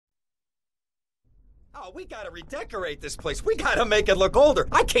Oh, we gotta redecorate this place. We gotta make it look older.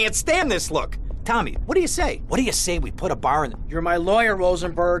 I can't stand this look. Tommy, what do you say? What do you say we put a bar in? You're my lawyer,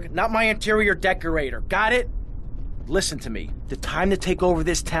 Rosenberg, not my interior decorator. Got it? Listen to me. The time to take over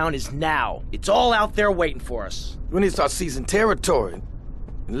this town is now. It's all out there waiting for us. We need to start seizing territory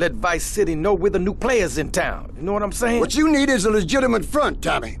and let Vice City know we're the new players in town. You know what I'm saying? What you need is a legitimate front,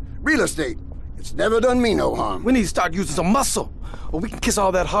 Tommy. Real estate. It's never done me no harm. We need to start using some muscle, or we can kiss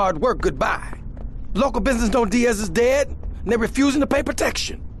all that hard work goodbye. Local business know Diaz is dead, and they're refusing to pay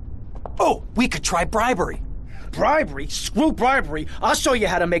protection. Oh, we could try bribery. Bribery? Screw bribery. I'll show you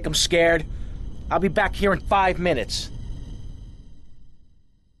how to make them scared. I'll be back here in 5 minutes.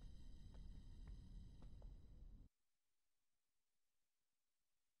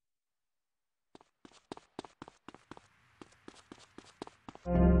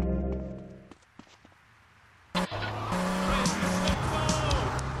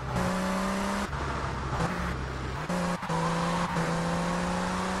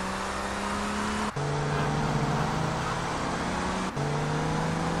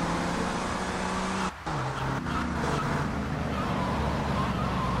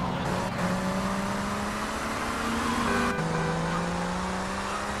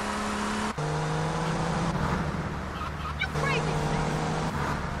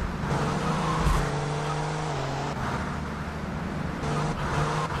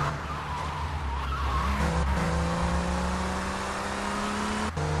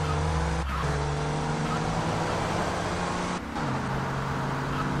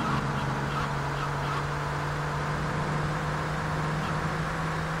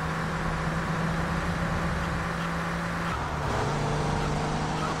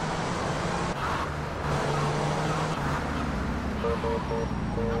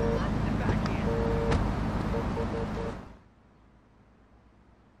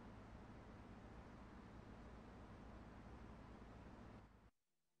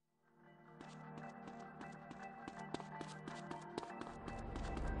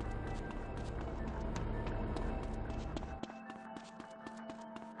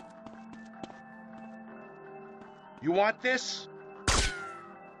 You want this?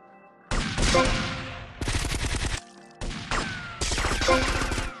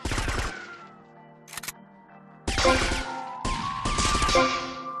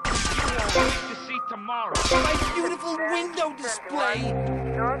 Tomorrow. My beautiful window display!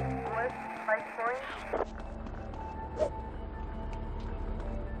 Northwest 5 points.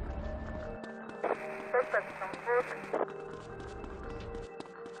 Suspect on foot.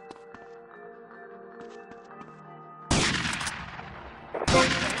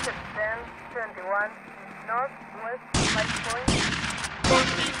 Exit 1021. Northwest 5 points. Fuck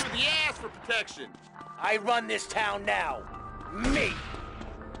me through the ass for protection! I run this town now. Me!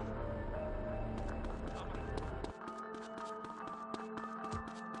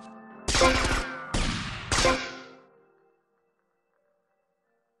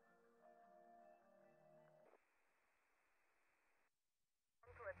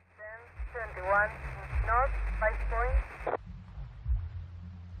 North 5 points.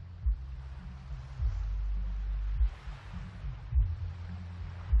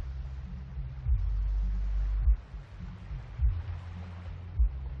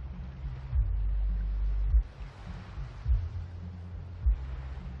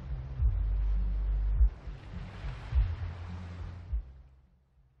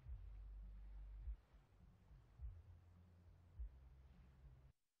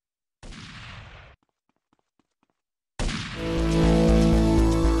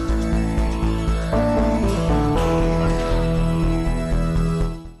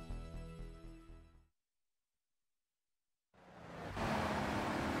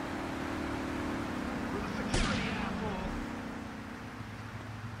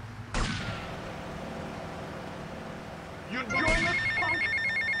 You enjoying this, punk?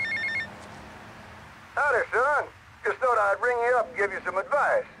 Howdy, son. Just thought I'd ring you up and give you some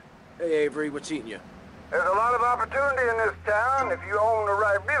advice. Hey, Avery, what's eating you? There's a lot of opportunity in this town if you own the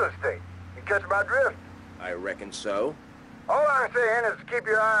right real estate. You catch my drift? I reckon so. All I'm saying is keep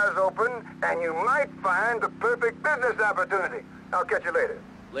your eyes open, and you might find the perfect business opportunity. I'll catch you later.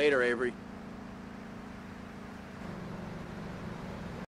 Later, Avery.